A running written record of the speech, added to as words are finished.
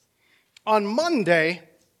On Monday,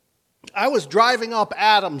 I was driving up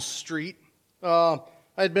Adams Street. I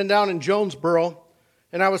had been down in Jonesboro,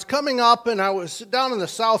 and I was coming up, and I was down in the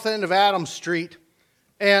south end of Adams Street,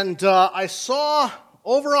 and I saw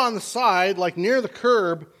over on the side, like near the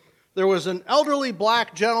curb, there was an elderly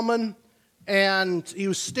black gentleman, and he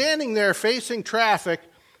was standing there facing traffic,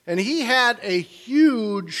 and he had a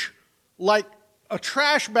huge, like a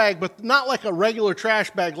trash bag, but not like a regular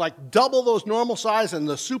trash bag, like double those normal size and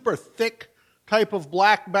the super thick type of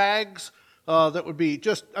black bags that would be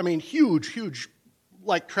just, huge,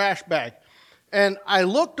 like trash bag. And I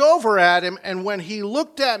looked over at him, and when he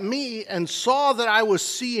looked at me and saw that I was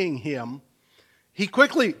seeing him, he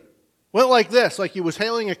quickly went like this, like he was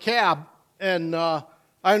hailing a cab, and I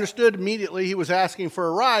understood immediately he was asking for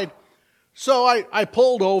a ride. So I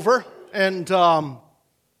pulled over, and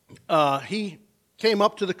he came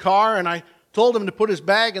up to the car, and I told him to put his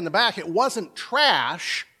bag in the back. It wasn't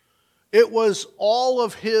trash. It was all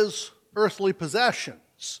of his earthly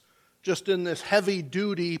possessions, just in this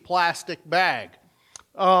heavy-duty plastic bag.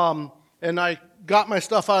 And I got my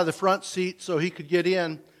stuff out of the front seat so he could get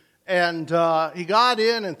in. And he got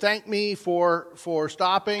in and thanked me for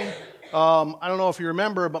stopping. I don't know if you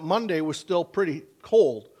remember, but Monday was still pretty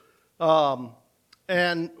cold.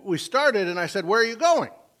 And we started, and I said, "Where are you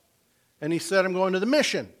going?" And he said, "I'm going to the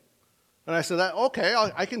Mission." And I said, "Okay,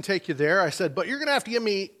 I can take you there." I said, "But you're going to have to give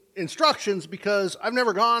me instructions because I've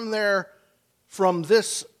never gone there from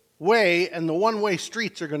this way, and the one-way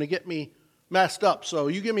streets are going to get me messed up. So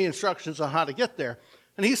you give me instructions on how to get there."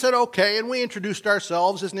 And he said, "Okay." And we introduced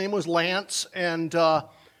ourselves. His name was Lance, and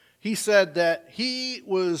he said that he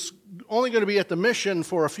was only going to be at the Mission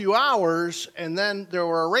for a few hours, and then there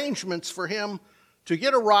were arrangements for him to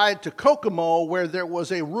get a ride to Kokomo, where there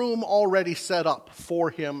was a room already set up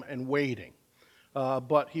for him and waiting.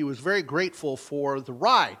 But he was very grateful for the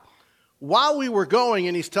ride. While we were going,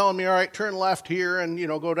 and he's telling me, "All right, turn left here and,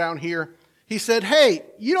 go down here," he said, "Hey,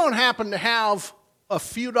 you don't happen to have a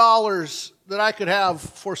few dollars that I could have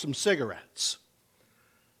for some cigarettes?"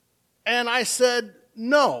 And I said,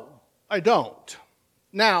 "No, I don't."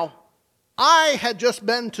 Now, I had just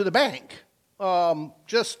been to the bank,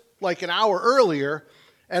 just like an hour earlier,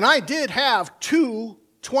 and I did have two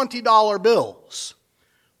 $20 bills.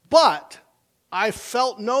 But I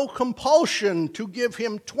felt no compulsion to give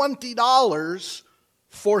him $20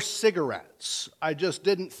 for cigarettes. I just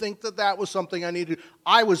didn't think that was something I needed.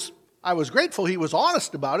 I was grateful he was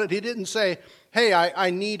honest about it. He didn't say, "Hey,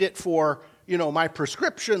 I need it for, my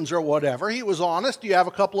prescriptions or whatever." He was honest. "Do you have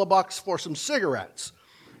a couple of bucks for some cigarettes?"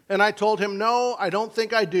 And I told him, "No, I don't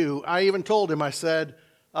think I do." I even told him, I said,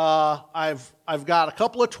 I've got a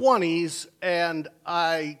couple of 20s, and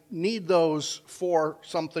I need those for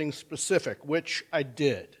something specific," which I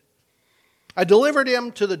did. I delivered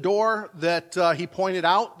him to the door that he pointed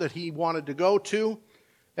out that he wanted to go to,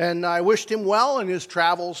 and I wished him well in his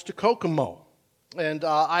travels to Kokomo. And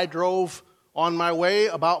I drove on my way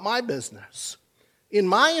about my business. In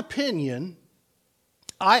my opinion,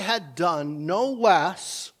 I had done no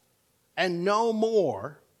less and no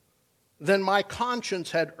more than my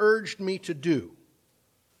conscience had urged me to do.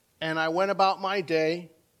 And I went about my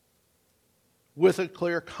day with a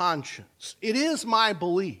clear conscience. It is my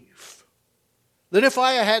belief that if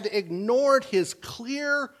I had ignored his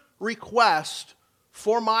clear request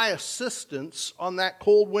for my assistance on that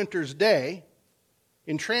cold winter's day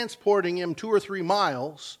in transporting him 2 or 3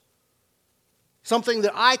 miles, something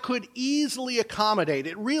that I could easily accommodate,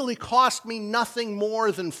 it really cost me nothing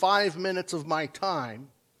more than 5 minutes of my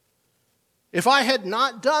time. If I had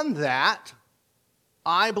not done that,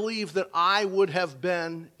 I believe that I would have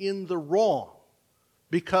been in the wrong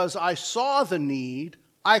because I saw the need,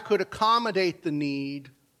 I could accommodate the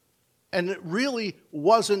need, and it really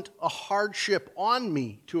wasn't a hardship on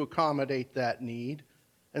me to accommodate that need.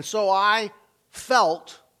 And so I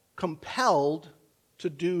felt compelled to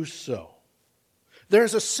do so.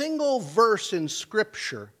 There's a single verse in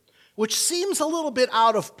Scripture which seems a little bit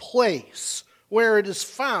out of place where it is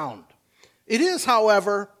found. It is,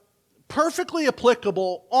 however, perfectly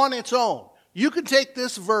applicable on its own. You could take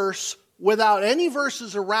this verse without any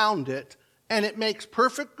verses around it, and it makes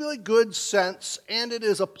perfectly good sense, and it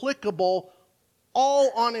is applicable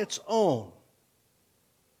all on its own.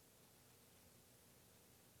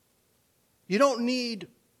 You don't need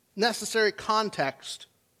necessary context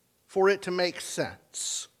for it to make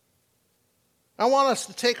sense. I want us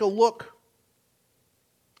to take a look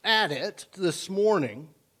at it this morning.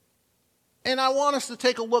 And I want us to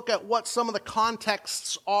take a look at what some of the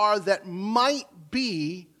contexts are that might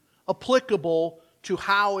be applicable to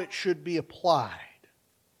how it should be applied.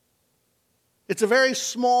 It's a very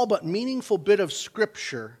small but meaningful bit of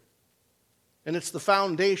Scripture, and it's the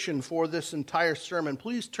foundation for this entire sermon.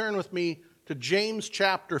 Please turn with me to James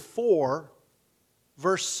chapter 4,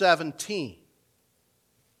 verse 17.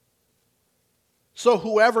 So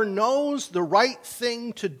whoever knows the right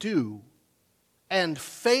thing to do and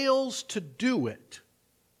fails to do it,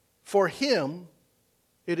 for him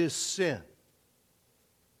it is sin.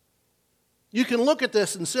 You can look at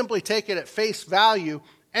this and simply take it at face value,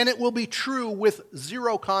 and it will be true with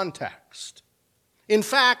zero context. In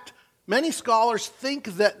fact, many scholars think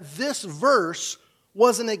that this verse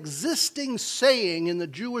was an existing saying in the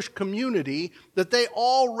Jewish community that they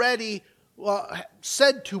already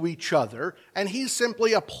said to each other, and he's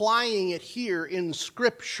simply applying it here in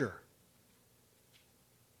Scripture.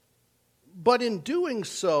 But in doing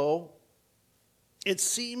so, it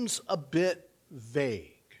seems a bit vague.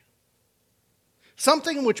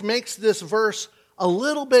 Something which makes this verse a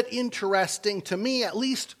little bit interesting to me, at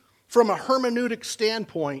least from a hermeneutic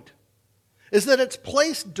standpoint, is that it's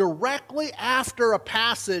placed directly after a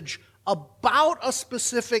passage about a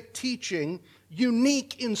specific teaching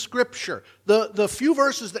unique in Scripture. The few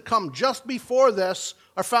verses that come just before this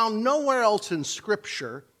are found nowhere else in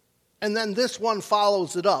Scripture, and then this one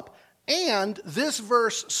follows it up. And this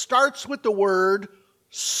verse starts with the word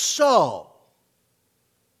so.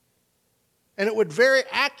 And it would very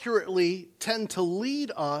accurately tend to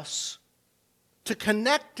lead us to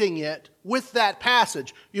connecting it with that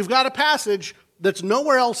passage. You've got a passage that's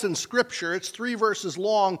nowhere else in Scripture. It's 3 verses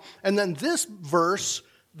long. And then this verse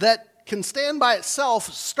that can stand by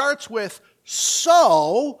itself starts with,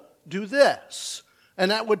 so do this.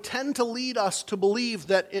 And that would tend to lead us to believe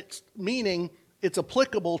that it's meaning it's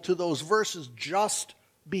applicable to those verses just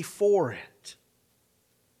before it.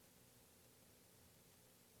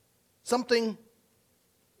 Something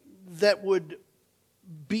that would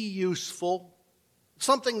be useful,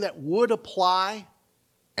 something that would apply,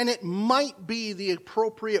 and it might be the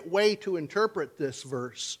appropriate way to interpret this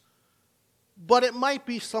verse, but it might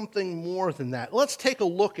be something more than that. Let's take a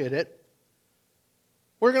look at it.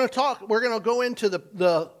 We're going to go into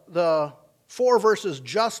the 4 verses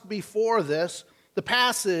just before this, the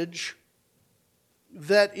passage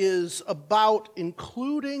that is about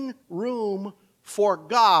including room for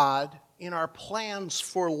God in our plans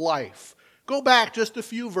for life. Go back just a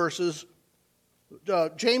few verses,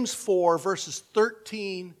 James 4, verses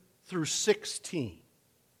 13 through 16.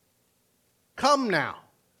 Come now,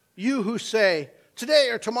 you who say, today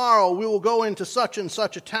or tomorrow we will go into such and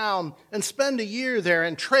such a town and spend a year there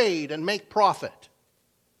and trade and make profit.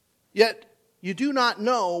 Yet you do not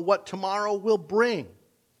know what tomorrow will bring.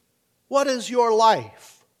 What is your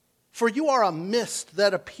life? For you are a mist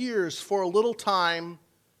that appears for a little time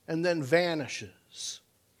and then vanishes.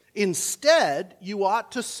 Instead, you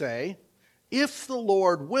ought to say, if the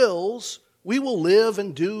Lord wills, we will live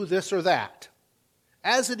and do this or that.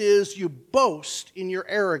 As it is, you boast in your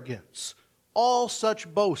arrogance. All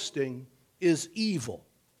such boasting is evil.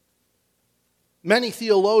 Many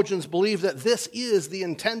theologians believe that this is the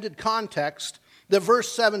intended context that verse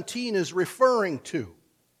 17 is referring to.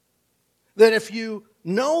 That if you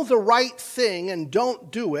know the right thing and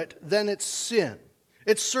don't do it, then it's sin.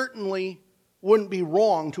 It certainly wouldn't be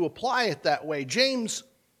wrong to apply it that way. James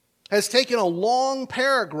has taken a long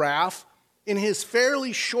paragraph in his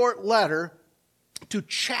fairly short letter to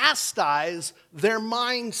chastise their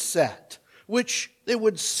mindset, which it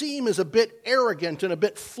would seem is a bit arrogant and a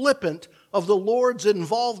bit flippant of the Lord's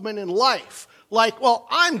involvement in life. Like, well,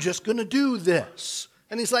 I'm just going to do this.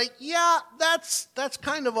 And he's like, yeah, that's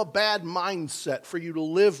kind of a bad mindset for you to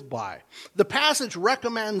live by. The passage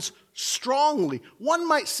recommends strongly, one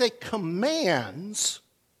might say commands,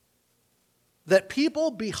 that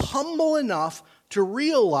people be humble enough to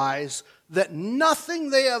realize that nothing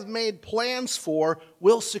they have made plans for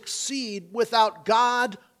will succeed without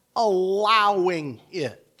God allowing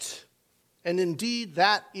it. And indeed,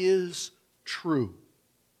 that is true.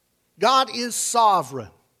 God is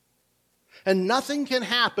sovereign, and nothing can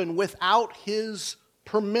happen without His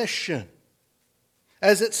permission.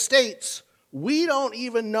 As it states, we don't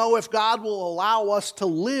even know if God will allow us to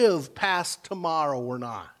live past tomorrow or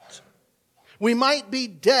not. We might be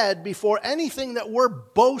dead before anything that we're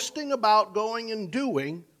boasting about going and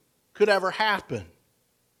doing could ever happen.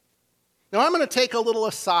 Now, I'm going to take a little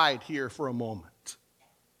aside here for a moment.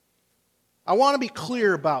 I want to be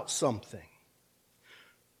clear about something.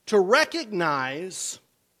 To recognize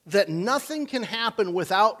that nothing can happen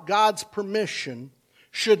without God's permission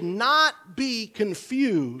should not be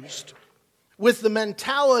confused with the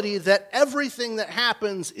mentality that everything that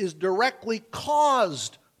happens is directly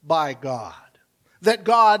caused by God. that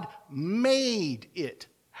God made it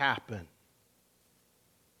happen.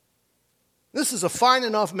 This is a fine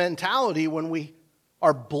enough mentality when we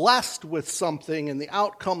are blessed with something and the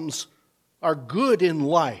outcomes are good in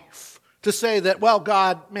life. To say that, well,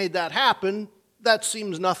 God made that happen, that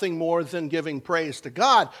seems nothing more than giving praise to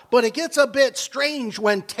God. But it gets a bit strange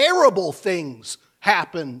when terrible things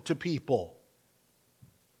happen to people.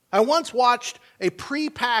 I once watched a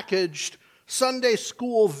prepackaged Sunday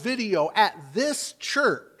school video at this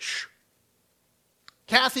church.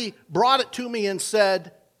 Kathy brought it to me and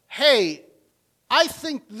said, "Hey, I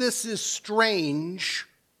think this is strange.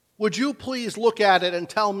 Would you please look at it and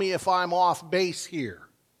tell me if I'm off base here?"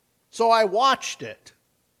 So I watched it.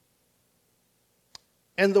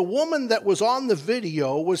 And the woman that was on the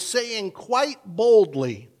video was saying quite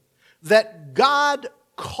boldly that God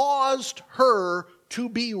caused her to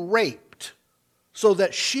be raped so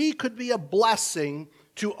that she could be a blessing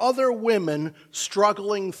to other women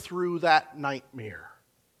struggling through that nightmare.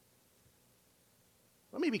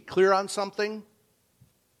 Let me be clear on something.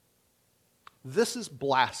 This is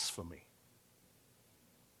blasphemy.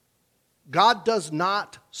 God does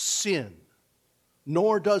not sin,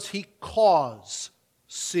 nor does he cause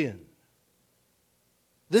sin.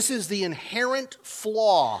 This is the inherent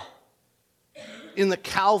flaw in the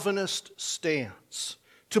Calvinist stance.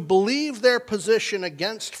 To believe their position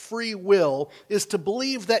against free will is to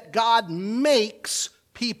believe that God makes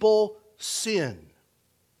people sin.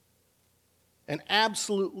 An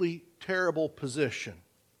absolutely terrible position.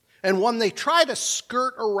 And one they try to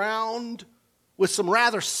skirt around with some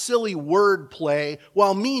rather silly wordplay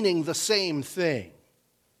while meaning the same thing.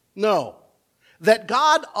 No. That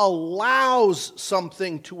God allows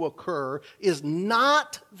something to occur is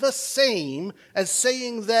not the same as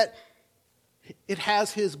saying that it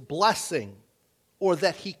has his blessing or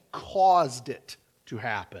that he caused it to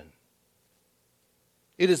happen.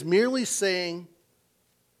 It is merely saying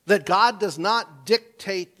that God does not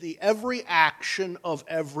dictate the every action of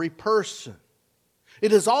every person.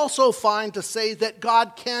 It is also fine to say that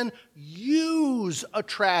God can use a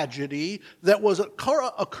tragedy that was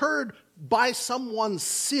occurred by someone's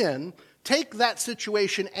sin, take that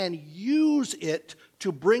situation and use it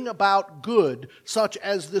to bring about good, such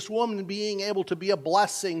as this woman being able to be a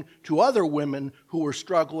blessing to other women who were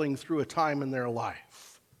struggling through a time in their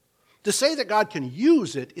life. To say that God can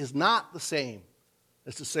use it is not the same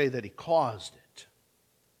as to say that he caused it.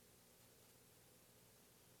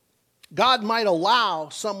 God might allow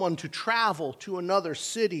someone to travel to another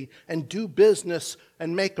city and do business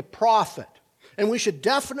and make a profit. And we should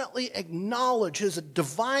definitely acknowledge his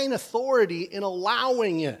divine authority in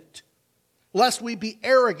allowing it, lest we be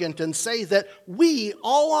arrogant and say that we,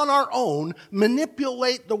 all on our own,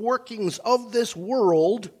 manipulate the workings of this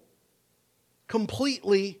world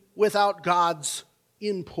completely without God's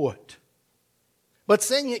input. But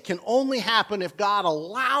saying it can only happen if God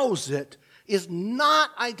allows it is not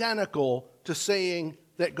identical to saying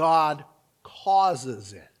that God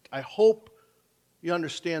causes it. I hope you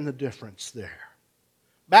understand the difference there.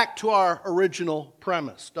 Back to our original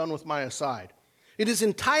premise, done with my aside. It is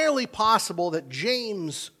entirely possible that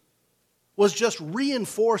James was just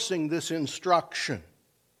reinforcing this instruction,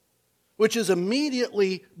 which is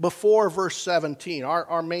immediately before verse 17,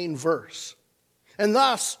 our main verse. And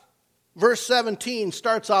thus, verse 17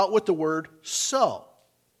 starts out with the word so.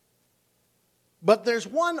 But there's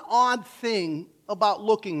one odd thing about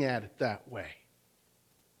looking at it that way.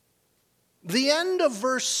 The end of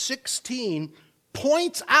verse 16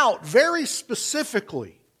 points out very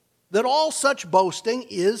specifically that all such boasting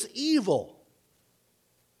is evil.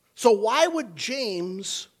 So why would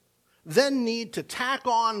James then need to tack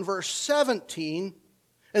on verse 17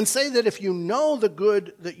 and say that if you know the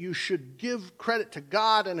good, that you should give credit to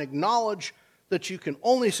God and acknowledge that you can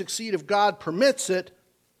only succeed if God permits it,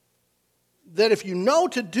 that if you know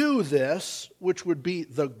to do this, which would be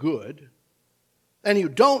the good, and you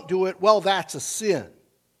don't do it, well, that's a sin.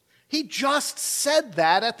 He just said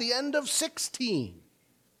that at the end of 16.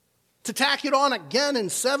 To tack it on again in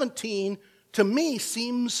 17, to me,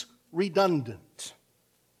 seems redundant.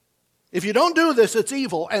 If you don't do this, it's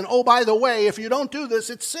evil. And oh, by the way, if you don't do this,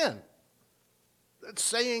 it's sin. That's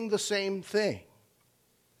saying the same thing.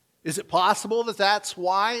 Is it possible that that's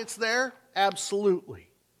why it's there? Absolutely.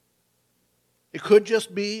 It could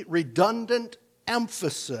just be redundant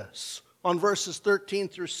emphasis on verses 13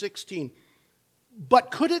 through 16.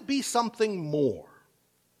 But could it be something more?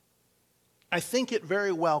 I think it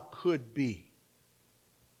very well could be.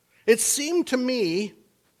 It seemed to me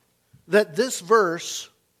that this verse,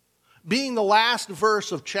 being the last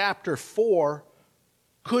verse of chapter 4,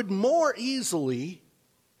 could more easily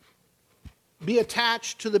be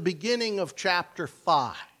attached to the beginning of chapter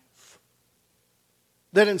 5.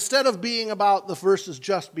 That instead of being about the verses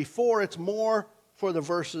just before, it's more for the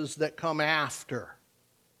verses that come after.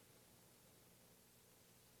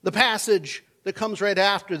 The passage that comes right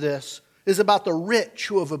after this is about the rich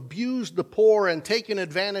who have abused the poor and taken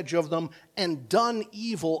advantage of them and done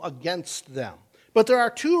evil against them. But there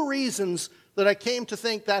are two reasons that I came to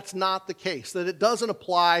think that's not the case, that it doesn't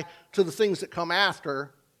apply to the things that come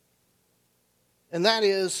after. And that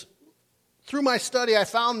is, through my study, I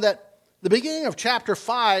found that the beginning of chapter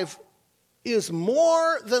 5 is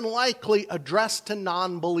more than likely addressed to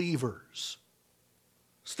non-believers.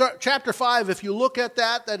 Chapter 5, if you look at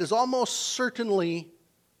that, that is almost certainly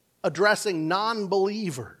addressing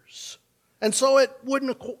non-believers. And so it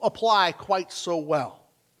wouldn't apply quite so well.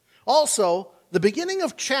 Also, the beginning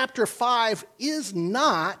of chapter 5 is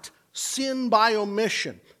not sin by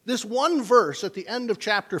omission. This one verse at the end of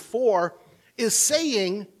chapter 4 is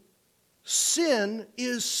saying sin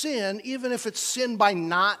is sin, even if it's sin by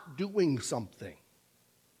not doing something.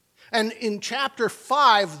 And in chapter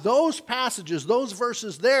 5, those passages, those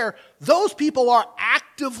verses there, those people are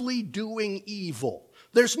actively doing evil.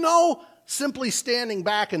 There's no simply standing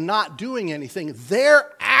back and not doing anything.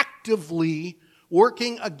 They're actively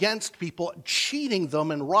working against people, cheating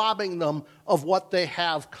them and robbing them of what they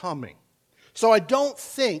have coming. So I don't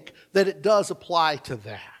think that it does apply to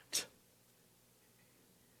that.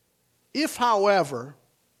 If, however,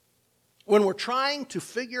 when we're trying to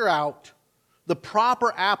figure out the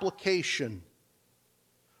proper application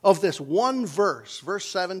of this one verse, verse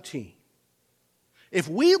 17, if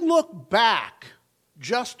we look back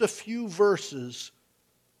just a few verses,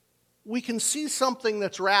 we can see something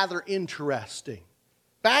that's rather interesting.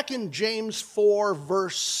 Back in James 4,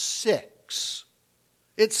 verse 6,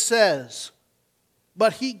 it says,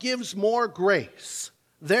 "But he gives more grace.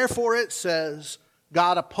 Therefore it says,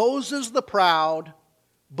 God opposes the proud,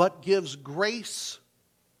 but gives grace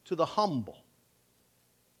to the humble."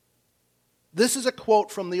 This is a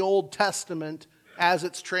quote from the Old Testament as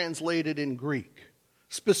it's translated in Greek.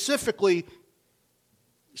 Specifically,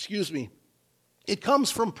 it comes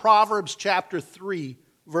from Proverbs chapter 3,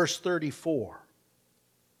 verse 34.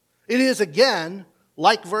 It is again,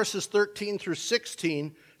 like verses 13 through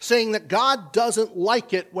 16, saying that God doesn't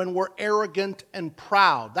like it when we're arrogant and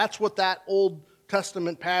proud. That's what that Old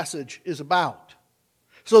Testament passage is about.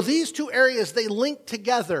 So these two areas, they link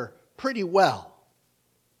together pretty well.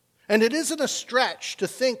 And it isn't a stretch to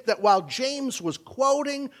think that while James was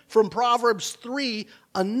quoting from Proverbs 3,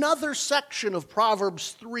 another section of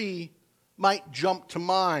Proverbs 3 might jump to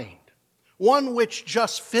mind. One which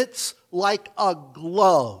just fits like a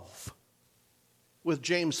glove with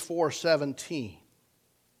James 4:17.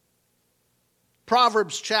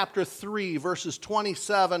 Proverbs chapter 3, verses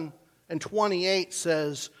 27 and 28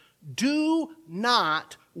 says, "Do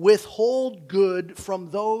not withhold good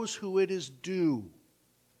from those who it is due,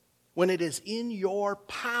 when it is in your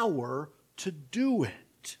power to do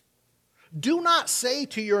it. Do not say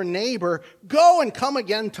to your neighbor, 'Go and come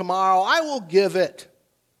again tomorrow, I will give it,'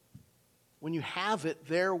 when you have it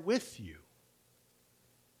there with you."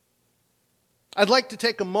 I'd like to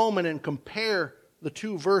take a moment and compare the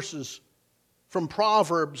two verses from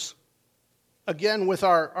Proverbs, again with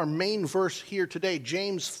our main verse here today,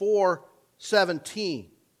 James 4:17.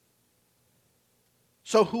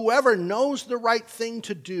 "So whoever knows the right thing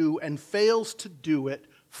to do and fails to do it,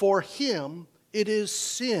 for him it is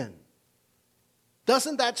sin."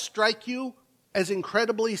 Doesn't that strike you as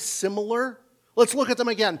incredibly similar? Let's look at them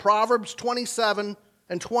again. Proverbs 27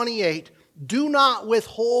 and 28. "Do not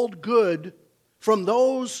withhold good from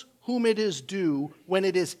those whom it is due, when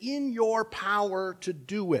it is in your power to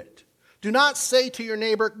do it. Do not say to your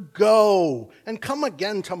neighbor, 'Go and come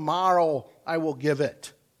again tomorrow, I will give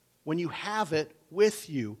it,' when you have it with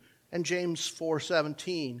you." And James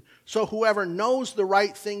 4:17. "So whoever knows the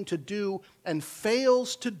right thing to do and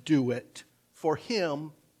fails to do it, for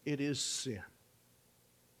him it is sin."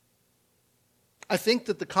 I think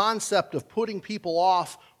that the concept of putting people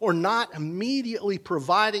off or not immediately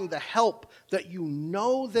providing the help that you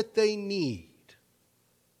know that they need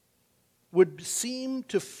would seem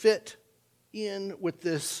to fit in with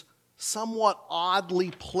this somewhat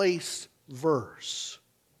oddly placed verse.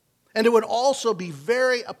 And it would also be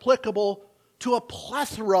very applicable to a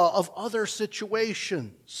plethora of other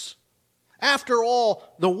situations. After all,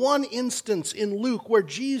 the one instance in Luke where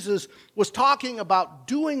Jesus was talking about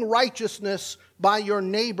doing righteousness by your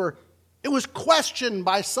neighbor, it was questioned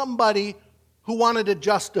by somebody who wanted to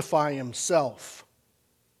justify himself.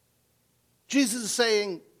 Jesus is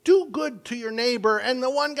saying, "Do good to your neighbor," and the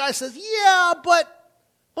one guy says, "Yeah, but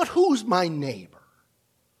But who's my neighbor?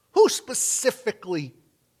 Who specifically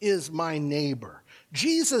is my neighbor?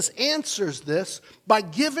 Jesus answers this by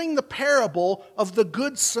giving the parable of the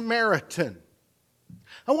Good Samaritan.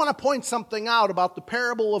 I want to point something out about the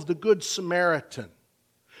parable of the Good Samaritan.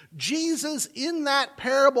 Jesus, in that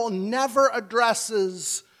parable, never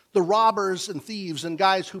addresses the robbers and thieves and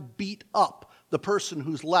guys who beat up the person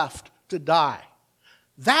who's left to die.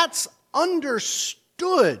 That's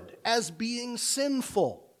understood as being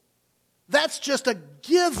sinful. That's just a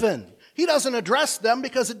given. He doesn't address them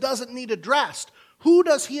because it doesn't need addressed. Who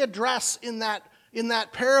does he address in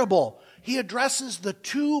that parable? He addresses the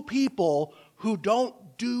two people who don't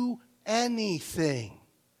do anything.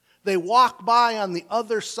 They walk by on the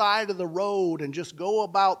other side of the road and just go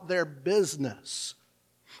about their business.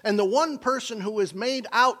 And the one person who is made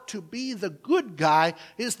out to be the good guy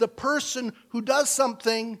is the person who does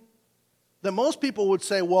something that most people would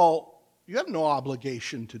say, well, you have no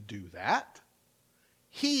obligation to do that.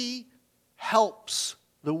 He helps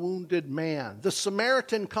the wounded man. The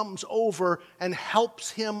Samaritan comes over and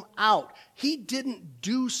helps him out. He didn't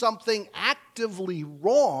do something actively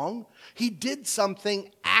wrong. He did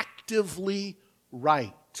something actively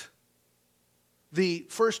right. The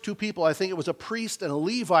first two people, I think it was a priest and a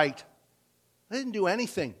Levite, they didn't do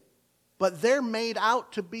anything. But they're made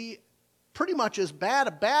out to be pretty much as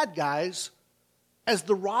bad guys as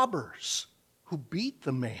the robbers who beat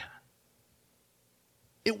the man.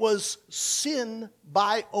 It was sin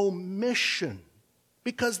by omission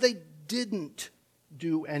because they didn't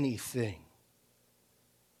do anything.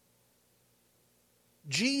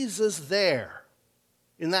 Jesus there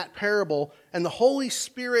in that parable and the Holy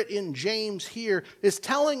Spirit in James here is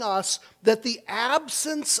telling us that the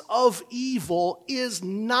absence of evil is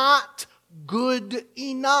not good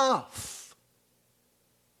enough.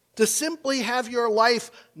 To simply have your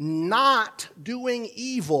life not doing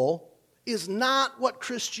evil is not what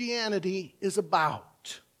Christianity is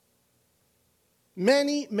about.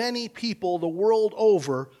 Many, many people the world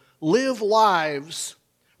over live lives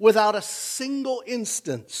without a single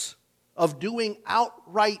instance of doing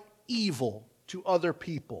outright evil to other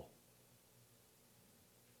people.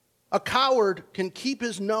 A coward can keep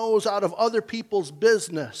his nose out of other people's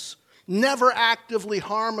business, never actively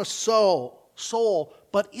harm a soul,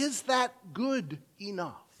 but is that good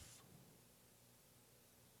enough?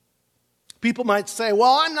 People might say,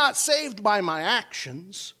 well, I'm not saved by my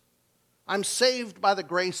actions. I'm saved by the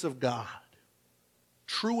grace of God.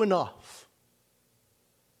 True enough.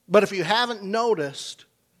 But if you haven't noticed,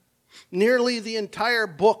 nearly the entire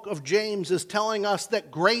book of James is telling us that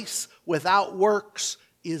grace without works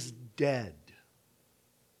is dead.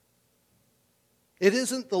 It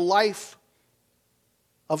isn't the life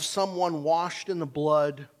of someone washed in the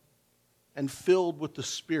blood and filled with the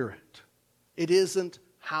Spirit. It isn't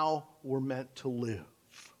how we're meant to live.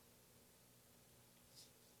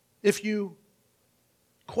 If you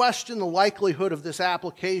question the likelihood of this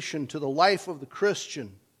application to the life of the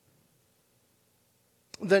Christian,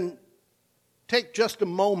 then take just a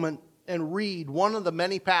moment and read one of the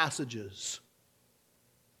many passages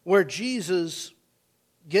where Jesus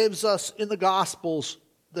gives us in the Gospels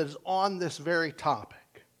that is on this very topic.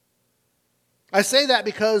 I say that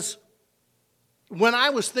because when I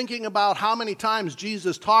was thinking about how many times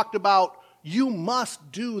Jesus talked about you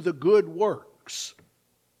must do the good works,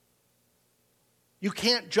 you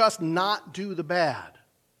can't just not do the bad.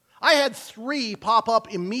 I had 3 pop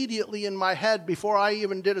up immediately in my head before I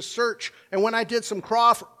even did a search, and when I did some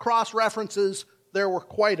cross references, there were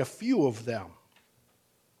quite a few of them.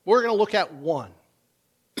 We're going to look at one.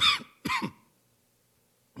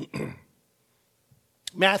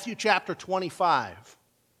 Matthew chapter 25.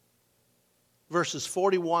 Verses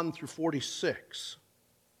 41 through 46.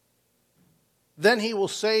 Then he will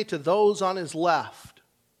say to those on his left,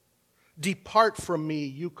 depart from me,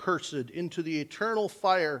 you cursed, into the eternal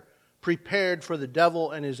fire prepared for the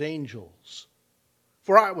devil and his angels.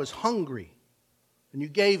 For I was hungry, and you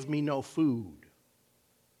gave me no food.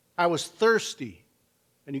 I was thirsty,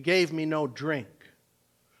 and you gave me no drink.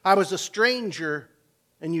 I was a stranger,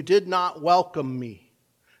 and you did not welcome me.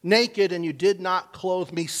 Naked, and you did not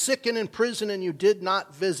clothe me. Sick and in prison, and you did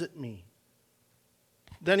not visit me.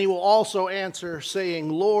 Then he will also answer, saying,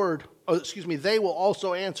 they will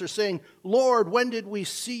also answer, saying, Lord, when did we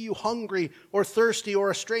see you hungry, or thirsty, or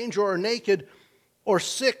a stranger, or naked, or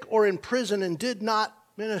sick, or in prison, and did not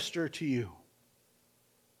minister to you?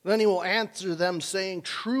 Then he will answer them, saying,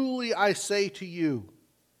 truly I say to you,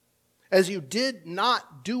 as you did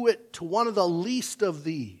not do it to one of the least of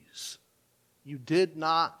these, you did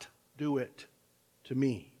not do it to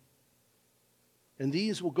me. and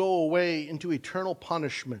these will go away into eternal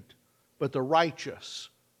punishment, but the righteous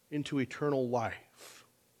into eternal life.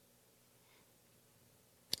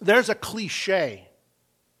 There's a cliche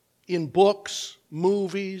in books,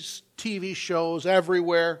 movies, TV shows,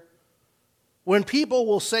 everywhere, when people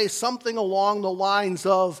will say something along the lines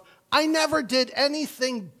of, I never did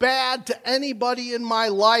anything bad to anybody in my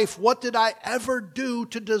life. What did I ever do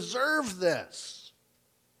to deserve this?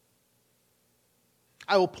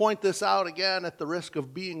 I will point this out again at the risk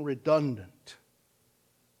of being redundant.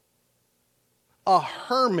 A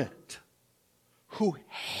hermit who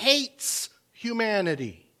hates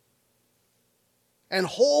humanity and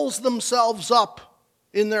holds themselves up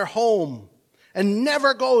in their home and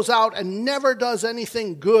never goes out and never does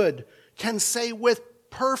anything good can say with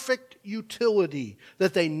perfect utility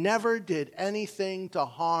that they never did anything to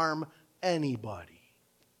harm anybody.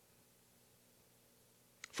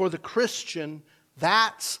 For the Christian,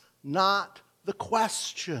 that's not the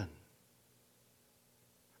question.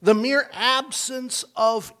 The mere absence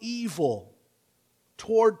of evil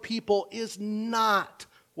toward people is not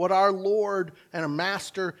what our Lord and our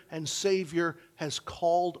Master and Savior has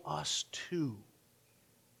called us to.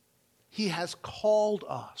 He has called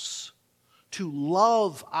us to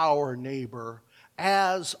love our neighbor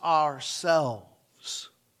as ourselves.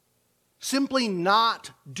 Simply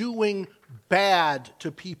not doing bad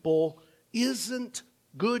to people isn't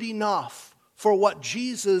good enough for what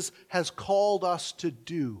Jesus has called us to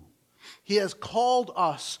do. He has called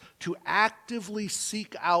us to actively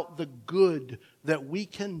seek out the good that we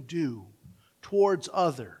can do towards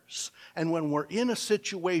others. And when we're in a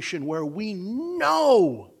situation where we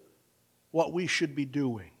know what we should be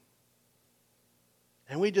doing,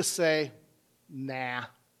 and we just say, nah,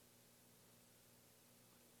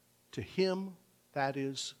 to him that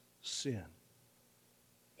is sin.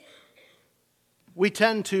 We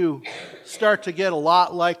tend to start to get a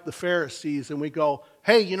lot like the Pharisees, and we go,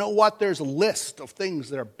 hey, you know what? There's a list of things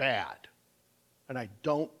that are bad, and I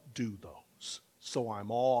don't do those, so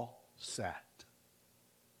I'm all set.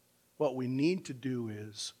 What we need to do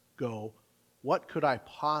is go, what could I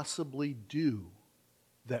possibly do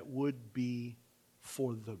that would be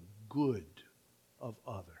for the good of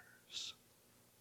others?